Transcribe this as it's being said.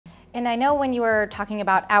And I know when you were talking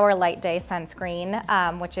about our Light Day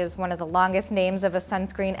sunscreen, which is one of the longest names of a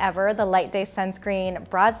sunscreen ever, the Light Day sunscreen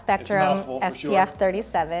broad spectrum SPF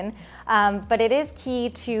 37, but it is key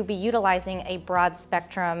to be utilizing a broad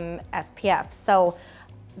spectrum SPF. So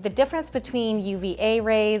the difference between UVA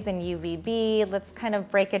rays and UVB, let's kind of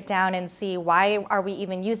break it down and see why are we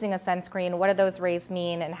even using a sunscreen, what do those rays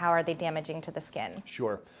mean, and how are they damaging to the skin?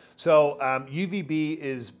 Sure. So UVB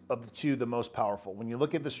is of the two the most powerful. When you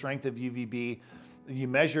look at the strength of UVB, you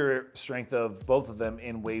measure strength of both of them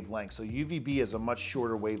in wavelength. So UVB is a much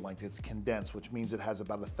shorter wavelength. It's condensed, which means it has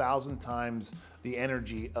about 1,000 times the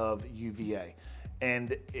energy of UVA.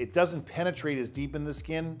 And it doesn't penetrate as deep in the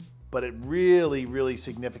skin, but it really, really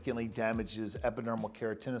significantly damages epidermal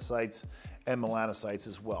keratinocytes and melanocytes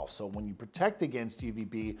as well. So when you protect against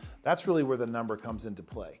UVB, that's really where the number comes into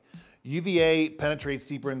play. UVA penetrates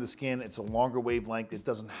deeper in the skin. It's a longer wavelength. It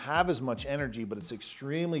doesn't have as much energy, but it's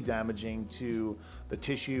extremely damaging to the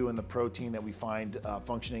tissue and the protein that we find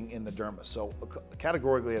functioning in the dermis. So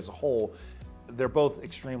categorically as a whole, they're both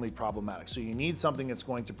extremely problematic. So you need something that's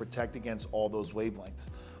going to protect against all those wavelengths.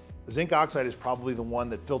 Zinc oxide is probably the one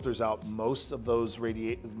that filters out most of those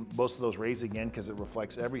rays again, because it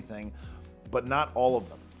reflects everything, but not all of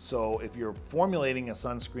them. So if you're formulating a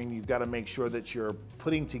sunscreen, you've got to make sure that you're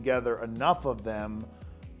putting together enough of them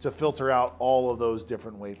to filter out all of those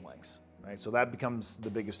different wavelengths, right? So that becomes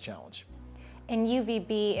the biggest challenge. And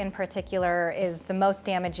UVB in particular is the most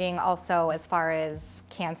damaging also as far as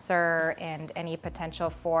cancer and any potential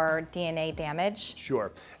for DNA damage?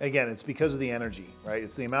 Sure. Again, it's because of the energy, right?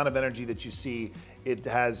 It's the amount of energy that you see. It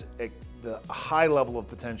has the high level of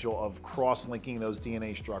potential of cross-linking those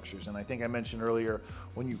DNA structures. And I think I mentioned earlier,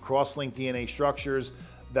 when you cross-link DNA structures,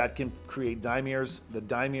 that can create dimers. The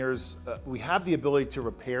dimers, we have the ability to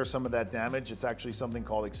repair some of that damage. It's actually something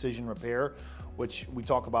called excision repair, which we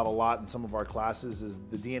talk about a lot in some of our classes, is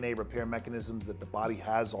the DNA repair mechanisms that the body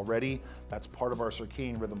has already. That's part of our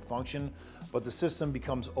circadian rhythm function, but the system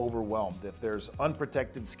becomes overwhelmed. If there's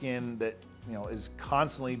unprotected skin that is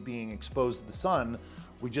constantly being exposed to the sun,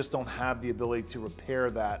 we just don't have the ability to repair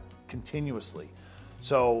that continuously.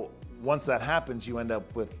 So once that happens, you end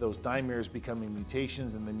up with those dimers becoming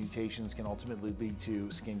mutations, and the mutations can ultimately lead to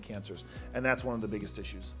skin cancers. And that's one of the biggest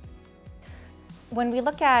issues. When we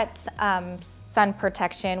look at sun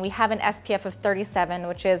protection, we have an SPF of 37,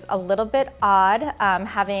 which is a little bit odd,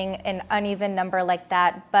 having an uneven number like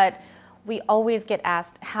that, but we always get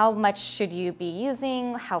asked, how much should you be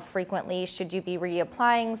using? How frequently should you be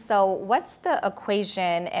reapplying? So what's the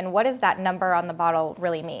equation, and what does that number on the bottle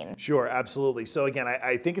really mean? Sure, absolutely. So again,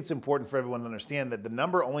 I think it's important for everyone to understand that the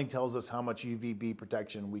number only tells us how much UVB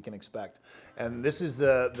protection we can expect. And this is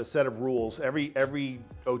the set of rules. Every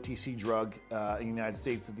OTC drug in the United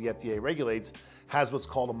States that the FDA regulates has what's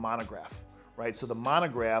called a monograph, right? So the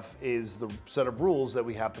monograph is the set of rules that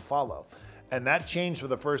we have to follow. And that changed for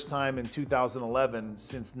the first time in 2011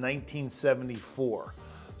 since 1974.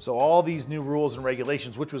 So all these new rules and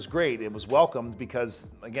regulations, which was great, it was welcomed because,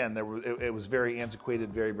 again, it was very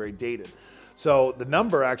antiquated, very, very dated. So the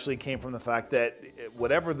number actually came from the fact that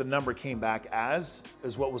whatever the number came back as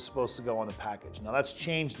is what was supposed to go on the package. Now that's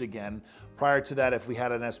changed again. Prior to that, if we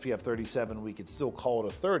had an SPF 37, we could still call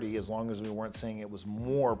it a 30 as long as we weren't saying it was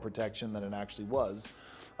more protection than it actually was.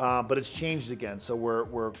 But it's changed again, so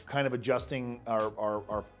we're kind of adjusting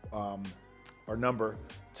our number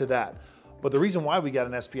to that. But the reason why we got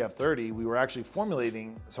an SPF 30, we were actually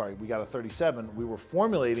formulating, we got a 37, we were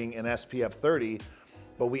formulating an SPF 30,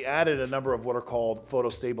 but we added a number of what are called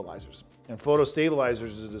photostabilizers. And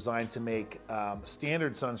photostabilizers are designed to make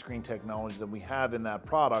standard sunscreen technology that we have in that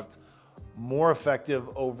product more effective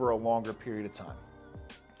over a longer period of time.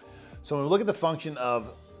 So when we look at the function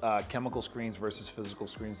of chemical screens versus physical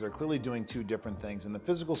screens, they're clearly doing two different things. And the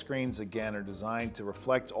physical screens, again, are designed to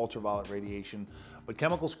reflect ultraviolet radiation, but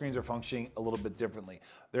chemical screens are functioning a little bit differently.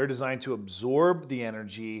 They're designed to absorb the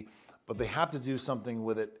energy, but they have to do something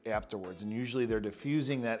with it afterwards. And usually they're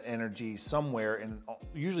diffusing that energy somewhere, and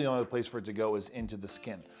usually the only place for it to go is into the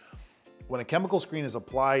skin. When a chemical screen is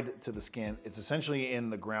applied to the skin, it's essentially in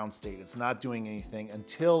the ground state. It's not doing anything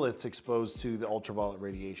until it's exposed to the ultraviolet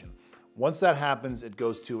radiation. Once that happens, it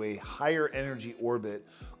goes to a higher energy orbit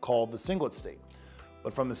called the singlet state.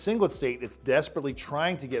 But from the singlet state, it's desperately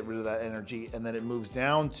trying to get rid of that energy, and then it moves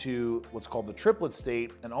down to what's called the triplet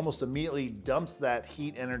state and almost immediately dumps that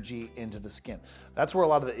heat energy into the skin. That's where a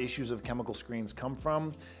lot of the issues of chemical screens come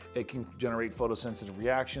from. It can generate photosensitive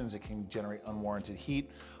reactions, it can generate unwarranted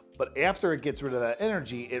heat. But after it gets rid of that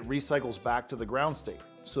energy, it recycles back to the ground state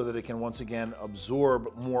so that it can once again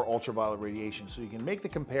absorb more ultraviolet radiation. So you can make the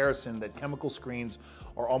comparison that chemical screens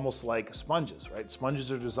are almost like sponges, right?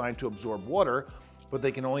 Sponges are designed to absorb water, but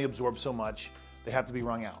they can only absorb so much. They have to be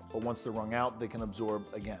wrung out. But once they're wrung out, they can absorb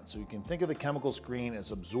again. So you can think of the chemical screen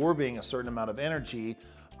as absorbing a certain amount of energy,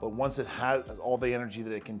 but once it has all the energy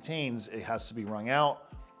that it contains, it has to be wrung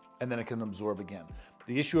out, and then it can absorb again.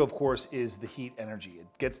 The issue, of course, is the heat energy. It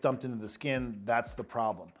gets dumped into the skin. That's the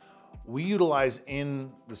problem. We utilize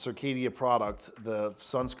in the Circadia product, the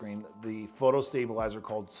sunscreen, the photostabilizer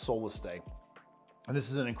called Solistay. And this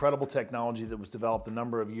is an incredible technology that was developed a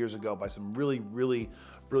number of years ago by some really, really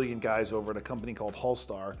brilliant guys over at a company called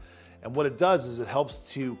Hullstar. And what it does is it helps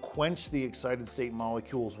to quench the excited state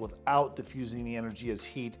molecules without diffusing the energy as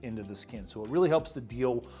heat into the skin. So it really helps to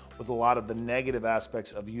deal with a lot of the negative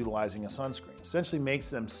aspects of utilizing a sunscreen. Essentially makes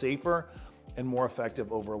them safer and more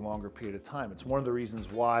effective over a longer period of time. It's one of the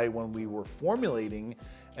reasons why when we were formulating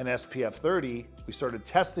an SPF 30, we started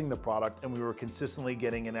testing the product and we were consistently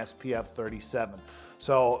getting an SPF 37.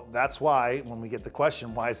 So that's why when we get the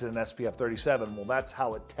question, why is it an SPF 37? Well, that's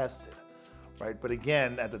how it tested. Right? But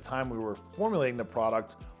again, at the time we were formulating the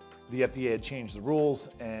product, the FDA had changed the rules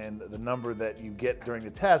and the number that you get during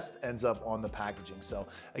the test ends up on the packaging. So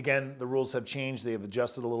again, the rules have changed. They have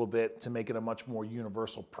adjusted a little bit to make it a much more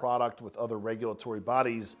universal product with other regulatory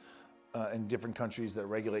bodies in different countries that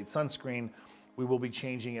regulate sunscreen. We will be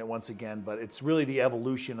changing it once again, but it's really the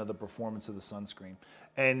evolution of the performance of the sunscreen.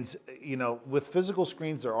 And you know, with physical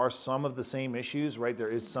screens, there are some of the same issues, right? There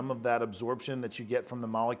is some of that absorption that you get from the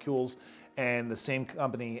molecules, and the same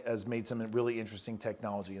company has made some really interesting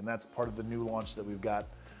technology, and that's part of the new launch that we've got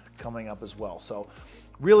coming up as well. So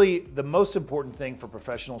really, the most important thing for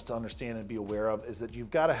professionals to understand and be aware of is that you've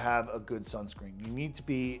got to have a good sunscreen. You need to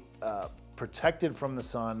be protected from the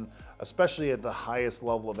sun, especially at the highest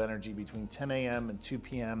level of energy between 10 a.m. and 2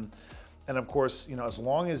 p.m. And of course, you know, as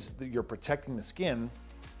long as you're protecting the skin,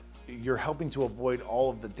 you're helping to avoid all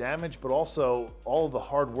of the damage, but also all of the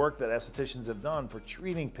hard work that estheticians have done for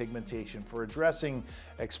treating pigmentation, for addressing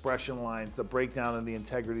expression lines, the breakdown of the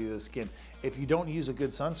integrity of the skin. If you don't use a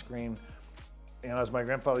good sunscreen, you know, as my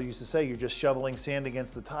grandfather used to say, you're just shoveling sand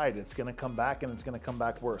against the tide. It's going to come back, and it's going to come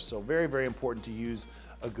back worse. So very, very important to use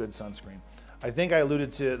a good sunscreen. I think I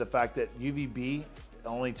alluded to the fact that UVB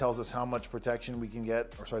only tells us how much protection we can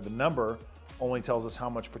get, or sorry, the number only tells us how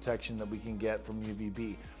much protection that we can get from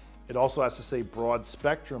UVB. It also has to say broad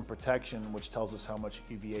spectrum protection, which tells us how much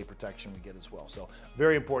UVA protection we get as well. So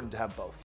very important to have both.